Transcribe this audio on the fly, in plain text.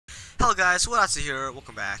Hello guys, What's here?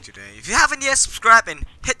 Welcome back today. If you haven't yet, subscribe and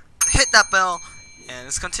hit that bell, and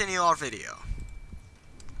let's continue our video.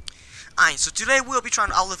 Alright, so today we'll be trying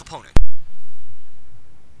to outlive opponent.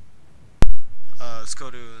 Let's go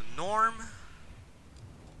to Norm.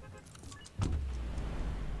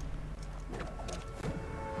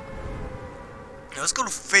 Now let's go to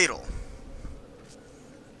Fatal.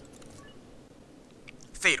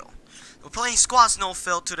 Fatal. We're playing Squads No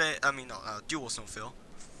Fill today. Duels No Fill.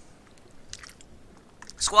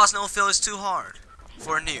 Squads No Fill is too hard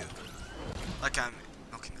for a noob. Okay,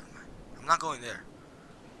 never mind. I'm not going there.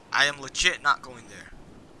 I am legit not going there.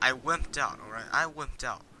 I wimped out, alright? I wimped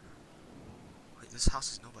out. Wait, this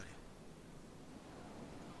house is nobody.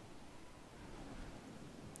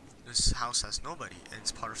 This house has nobody, and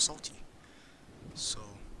it's part of Salty. So...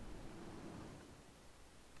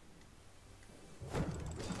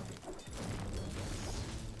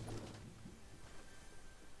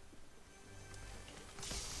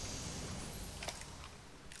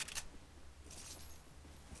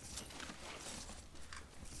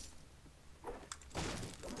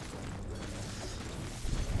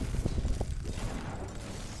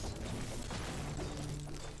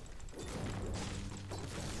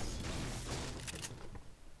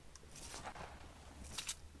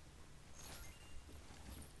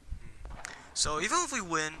 So even if we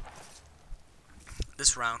win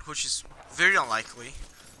this round, which is very unlikely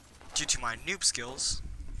due to my noob skills,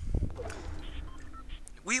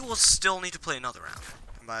 we will still need to play another round.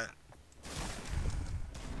 But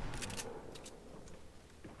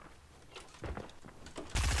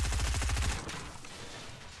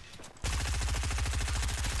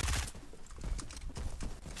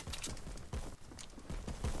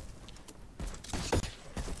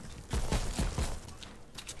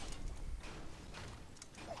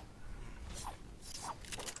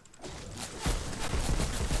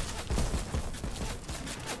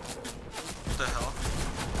what the hell?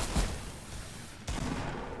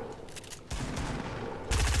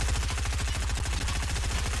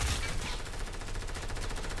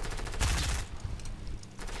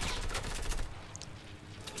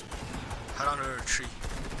 Hide under a tree.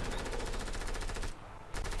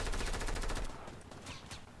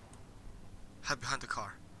 Hide behind the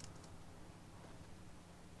car.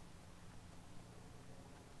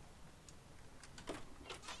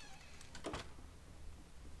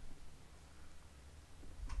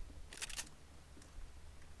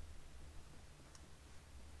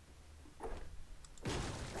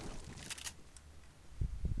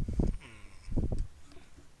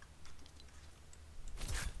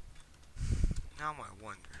 Now I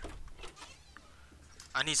wonder.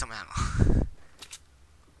 I need some ammo.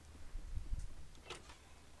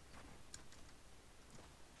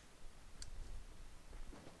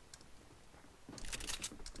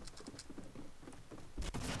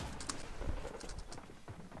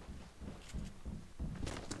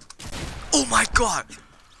 Oh my god!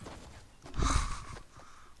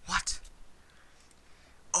 What?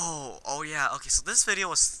 Oh yeah, okay, so this video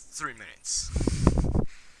was 3 minutes.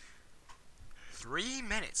 3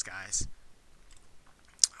 minutes, guys.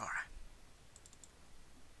 Alright.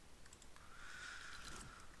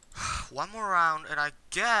 One more round, and I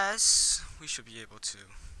guess we should be able to,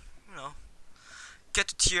 get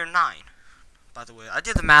to tier 9. By the way, I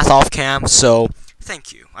did the math off cam, so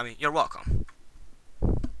thank you. I mean, you're welcome.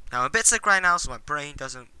 Now, I'm a bit sick right now, so my brain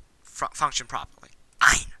doesn't function properly.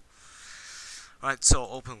 Ein. Alright, so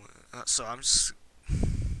open. So I'm just. My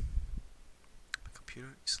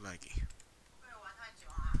computer is laggy.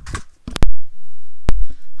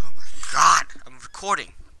 Oh my god! I'm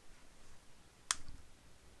recording.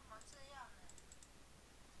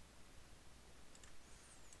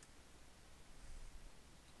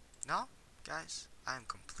 No, guys, I am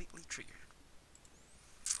completely triggered.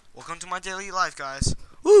 Welcome to my daily life, guys.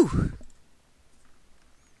 Woo!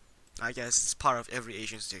 I guess it's part of every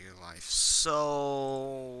Asian's daily life.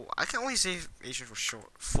 So I can only say Asian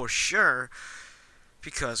for sure,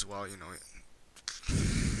 because, well, you know.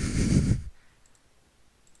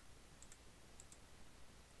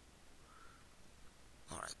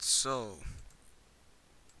 Alright, so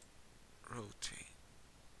rotate.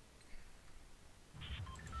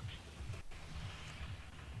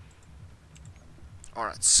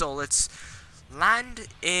 Alright, so let's land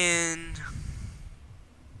in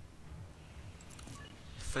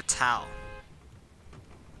Fatal.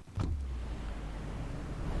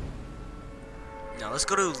 Now let's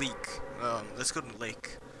go to Leak. Let's go to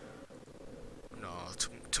Lake. No,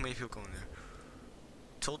 too many people going there.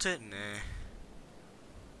 Tilted? Nah.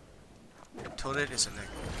 Tilted is a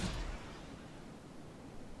negative.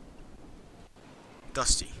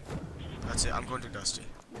 Dusty. That's it. I'm going to Dusty.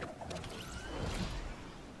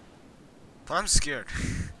 But I'm scared.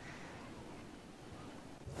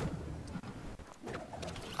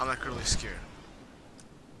 I'm like really scared.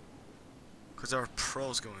 Because there are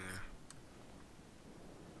pros going there.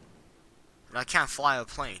 And I can't fly a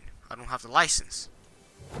plane. I don't have the license.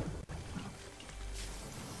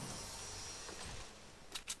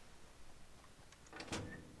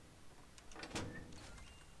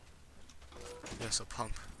 Yes, a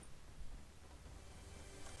pump.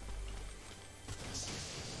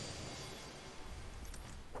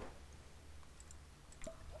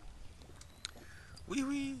 Wee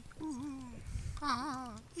wee. Ooh.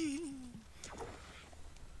 Ah, ee.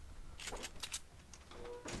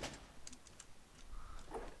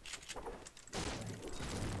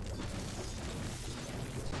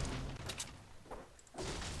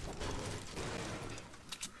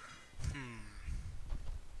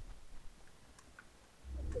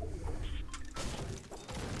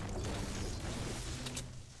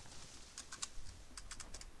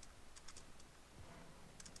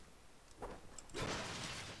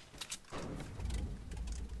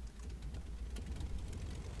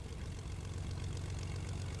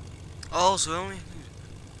 Oh, so we only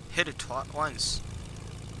hit it once.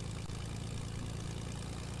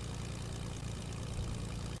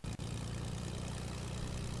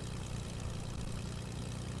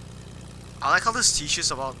 I like how this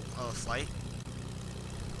teaches about flight.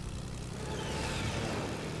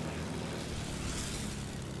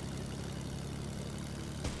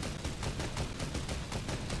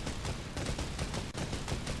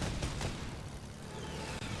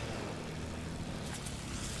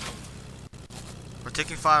 We're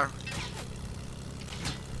taking fire.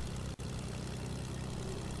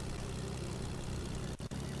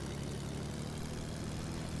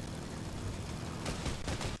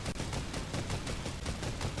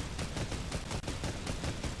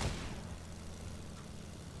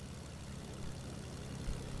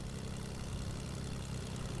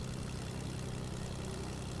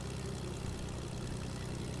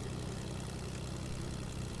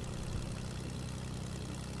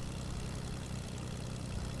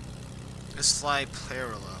 Let's fly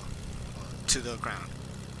parallel to the ground.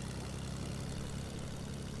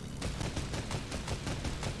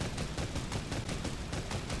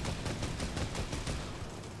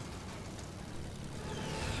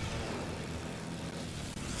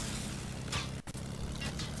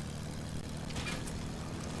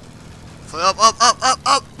 Fly up, up, up, up,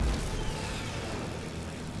 up!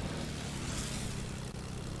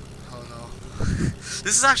 Oh no.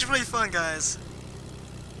 This is actually pretty fun, guys.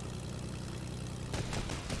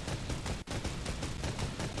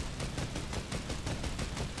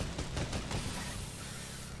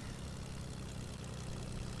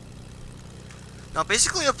 Now,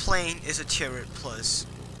 basically, a plane is a turret plus,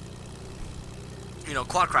 you know,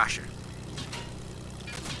 quad crasher.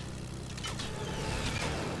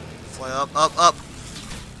 Fly up, up, up.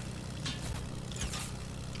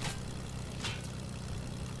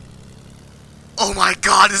 Oh my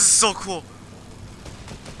god, this is so cool.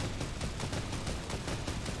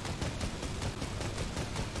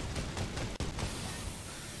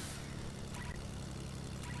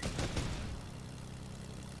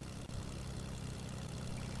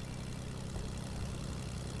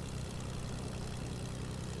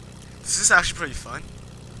 This is actually pretty fun.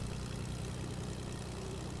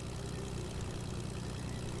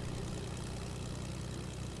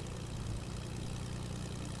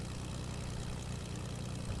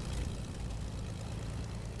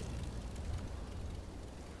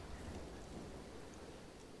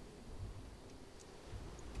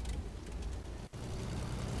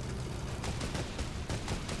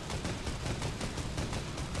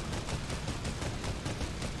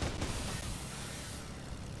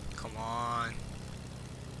 Come on.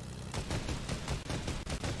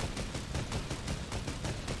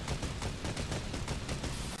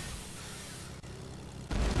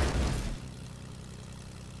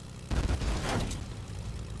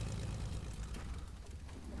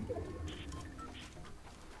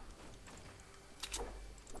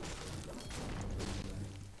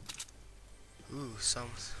 Ooh, some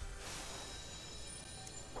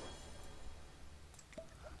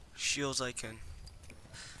shields I can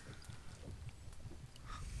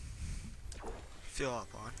fill up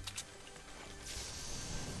on.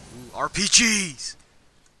 Ooh, RPGs!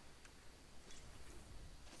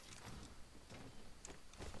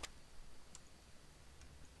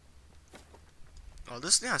 Oh,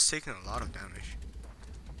 this thing has taken a lot of damage.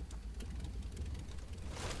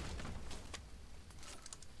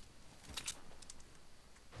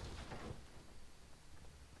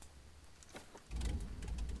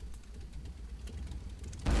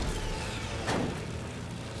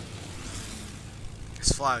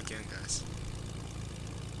 fly again, guys.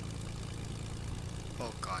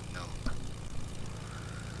 Oh god, no.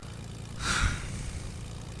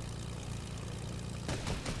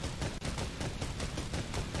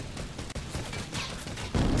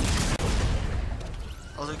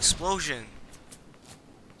 Oh, the explosion!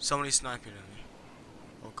 Somebody's sniping at me.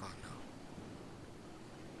 Oh god, no.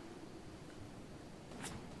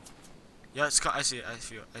 Yeah, I see it. I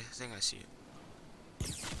think I see it.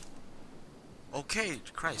 Okay,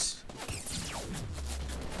 Christ.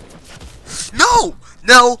 No!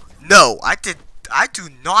 No! No! I do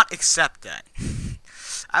not accept that.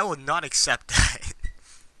 I will not accept that.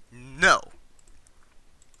 No.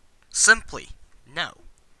 Simply, no.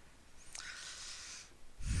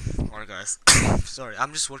 Alright guys. Sorry,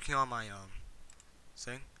 I'm just working on my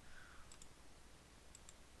thing.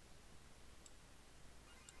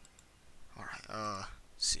 Alright, let's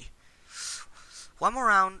see. One more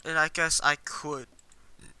round and I guess I could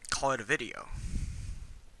call it a video.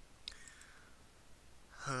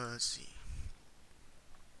 Let's see.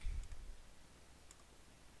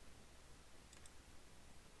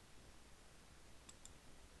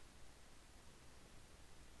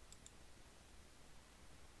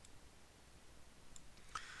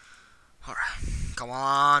 Alright, come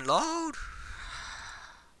on, load.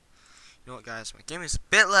 You know what, guys? My game is a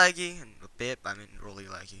bit laggy, and a bit, I mean really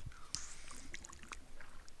laggy.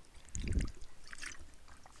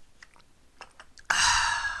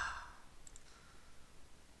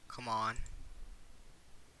 Come on.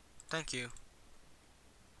 Thank you.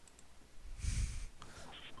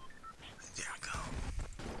 There we go.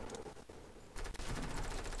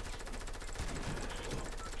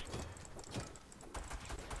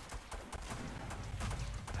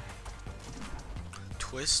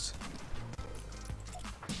 Twist.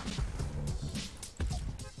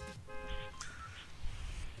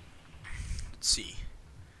 Let's see.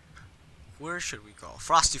 Where should we go?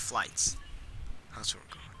 Frosty Flights. That's where we're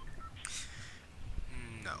going.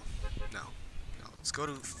 No. No. No. Let's go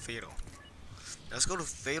to Fatal. Let's go to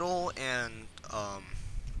Fatal and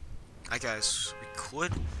I guess we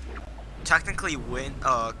could technically win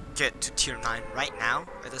get to tier 9 right now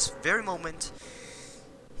at this very moment.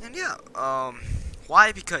 And yeah,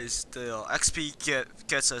 why? Because the XP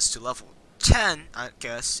gets us to level 10, I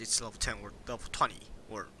guess it's level 10 or level 20,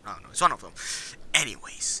 or I don't know, it's one of them.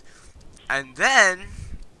 Anyways, and then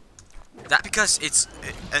that because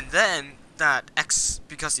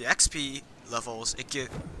because the XP levels it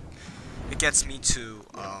gets me to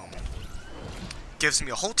gives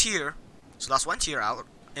me a whole tier, so that's one tier out,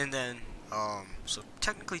 and then so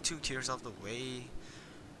technically 2 tiers of the way.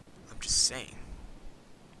 I'm just saying.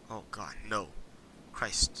 Oh god, no.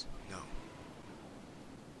 Christ, no.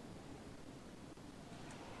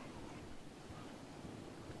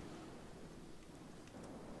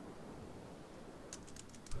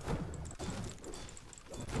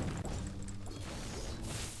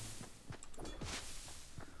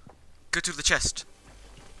 Go to the chest.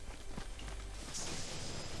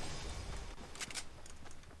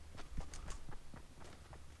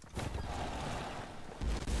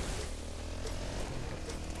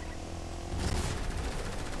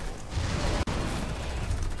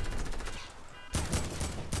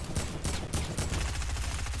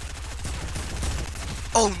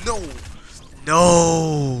 Oh no!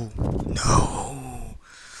 No! No!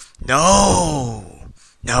 No!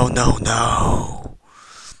 No, no, no!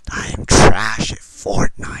 I am trash at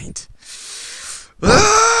Fortnite.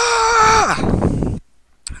 Ah!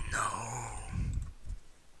 No.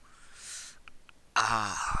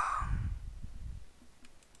 Ah.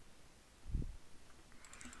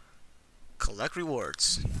 Collect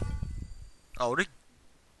rewards. Oh,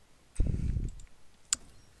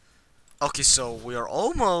 okay, so we are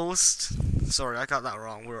almost. Sorry, I got that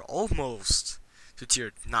wrong. We're almost to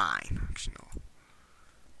tier 9. Actually, no.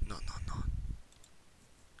 No, no, no.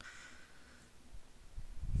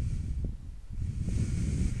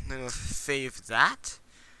 I'm gonna fave that.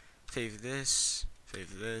 Fave this.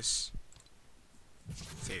 Fave this.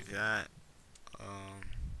 Fave that.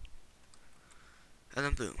 And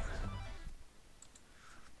then boom.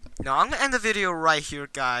 Now I'm gonna end the video right here,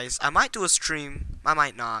 guys. I might do a stream, I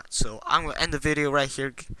might not, so I'm gonna end the video right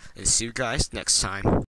here and see you guys next time.